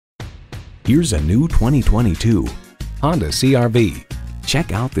Here's a new 2022 Honda CR-V.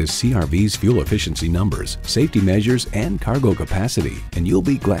 Check out this CR-V's fuel efficiency numbers, safety measures, and cargo capacity, and you'll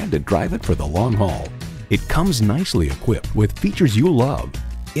be glad to drive it for the long haul. It comes nicely equipped with features you'll love: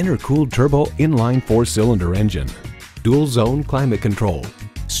 intercooled turbo inline 4-cylinder engine, dual zone climate control,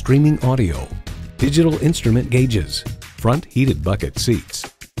 streaming audio, digital instrument gauges, front heated bucket seats,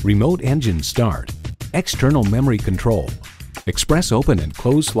 remote engine start, external memory control, express open and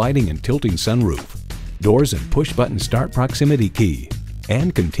close sliding and tilting sunroof, doors and push button start proximity key,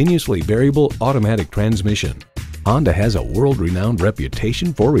 and continuously variable automatic transmission. Honda has a world-renowned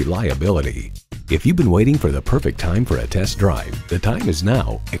reputation for reliability. If you've been waiting for the perfect time for a test drive, the time is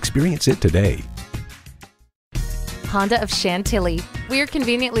now. Experience it today. Honda of Chantilly. We're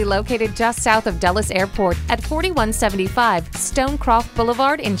conveniently located just south of Dulles Airport at 4175 Stonecroft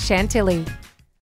Boulevard in Chantilly.